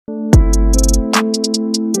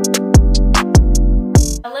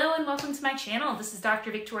my channel. This is Dr.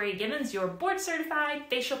 Victoria Gibbons, your board-certified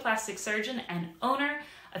facial plastic surgeon and owner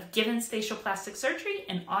of Gibbons Facial Plastic Surgery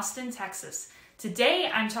in Austin, Texas. Today,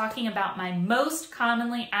 I'm talking about my most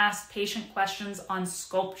commonly asked patient questions on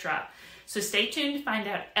Sculptra. So stay tuned to find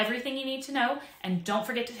out everything you need to know, and don't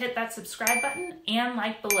forget to hit that subscribe button and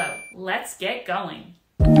like below. Let's get going.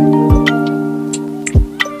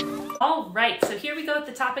 All right, so here we go with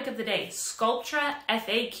the topic of the day, Sculptra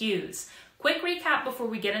FAQs. Quick recap before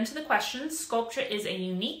we get into the questions. Sculptra is a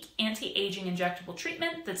unique anti-aging injectable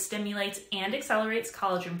treatment that stimulates and accelerates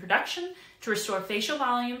collagen production to restore facial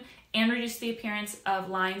volume and reduce the appearance of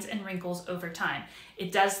lines and wrinkles over time.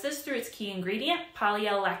 It does this through its key ingredient,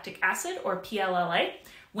 polyallolactic acid, or PLLA.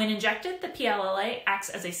 When injected, the PLLA acts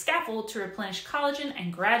as a scaffold to replenish collagen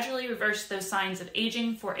and gradually reverse those signs of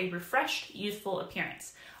aging for a refreshed, youthful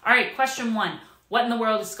appearance. All right, question one. What in the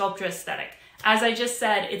world is Sculptra aesthetic? As I just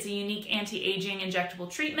said, it's a unique anti-aging injectable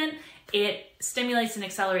treatment. It stimulates and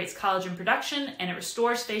accelerates collagen production, and it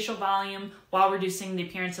restores facial volume while reducing the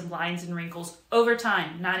appearance of lines and wrinkles over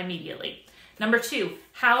time, not immediately. Number two,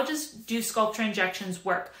 how do Sculptra injections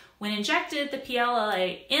work? When injected, the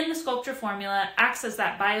PLLA in the Sculptra formula acts as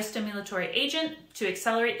that biostimulatory agent to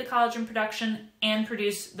accelerate the collagen production and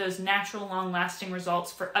produce those natural, long-lasting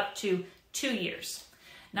results for up to 2 years.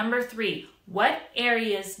 Number three, what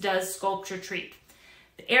areas does Sculptra treat?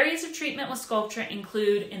 The areas of treatment with Sculptra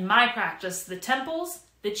include, in my practice, the temples,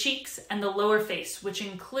 the cheeks, and the lower face, which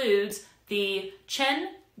includes the chin,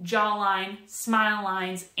 jawline, smile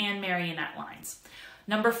lines, and marionette lines.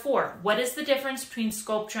 Number four, what is the difference between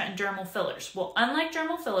Sculptra and dermal fillers? Well, unlike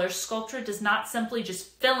dermal fillers, Sculptra does not simply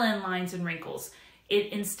just fill in lines and wrinkles.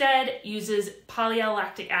 It instead uses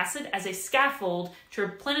polyallolactic acid as a scaffold to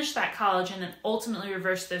replenish that collagen and ultimately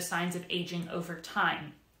reverse those signs of aging over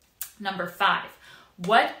time. Number five,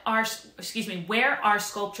 where are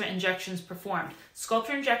Sculptra injections performed?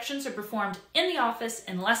 Sculptra injections are performed in the office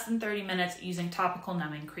in less than 30 minutes using topical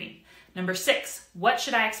numbing cream. Number six, what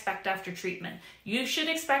should I expect after treatment? You should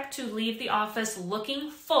expect to leave the office looking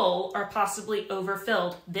full or possibly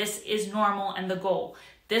overfilled. This is normal and the goal.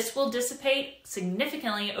 This will dissipate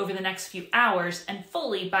significantly over the next few hours and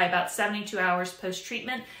fully by about 72 hours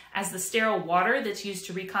post-treatment, as the sterile water that's used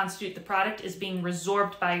to reconstitute the product is being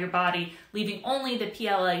resorbed by your body, leaving only the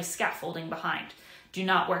PLA scaffolding behind. Do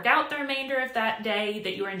not work out the remainder of that day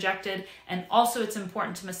that you were injected, and also it's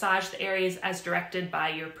important to massage the areas as directed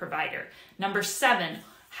by your provider. Number seven,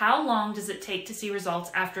 how long does it take to see results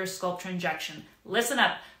after a Sculptra injection? Listen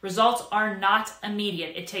up, results are not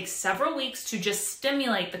immediate. It takes several weeks to just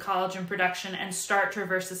stimulate the collagen production and start to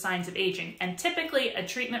reverse the signs of aging. And typically a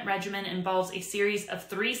treatment regimen involves a series of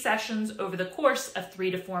 3 sessions over the course of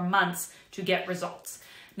 3 to 4 months to get results.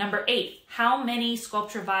 Number eight, how many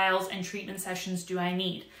Sculptra vials and treatment sessions do I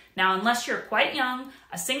need? Now, unless you're quite young,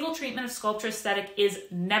 a single treatment of Sculptra aesthetic is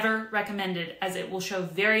never recommended, as it will show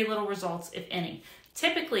very little results, if any.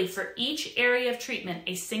 Typically, for each area of treatment,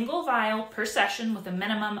 a single vial per session with a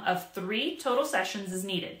minimum of 3 total sessions is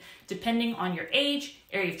needed, depending on your age,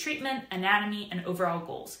 area of treatment, anatomy, and overall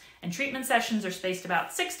goals. And treatment sessions are spaced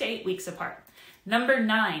about 6 to 8 weeks apart. Number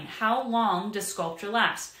nine, how long does Sculptra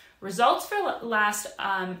last? Results last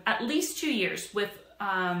at least 2 years with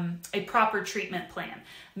a proper treatment plan.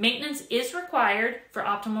 Maintenance is required for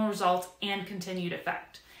optimal results and continued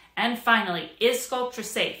effect. And finally, is Sculptra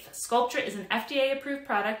safe? Sculptra is an FDA-approved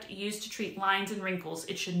product used to treat lines and wrinkles.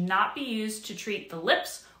 It should not be used to treat the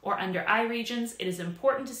lips or under eye regions. It is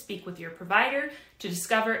important to speak with your provider to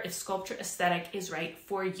discover if Sculptra aesthetic is right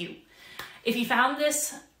for you. If you found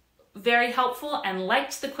this very helpful and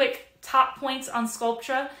liked the quick top points on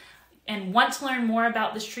Sculptra and want to learn more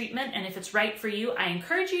about this treatment and if it's right for you, I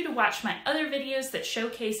encourage you to watch my other videos that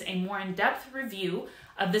showcase a more in-depth review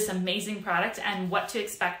of this amazing product and what to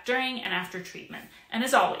expect during and after treatment. And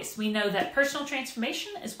as always, we know that personal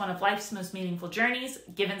transformation is one of life's most meaningful journeys.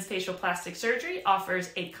 Gibbons Facial Plastic Surgery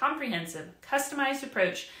offers a comprehensive, customized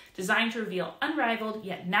approach designed to reveal unrivaled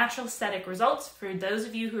yet natural aesthetic results for those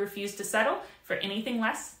of you who refuse to settle for anything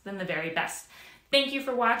less than the very best. Thank you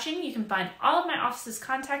for watching. You can find all of my office's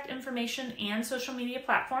contact information and social media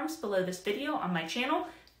platforms below this video on my channel.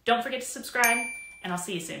 Don't forget to subscribe, and I'll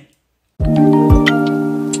see you soon.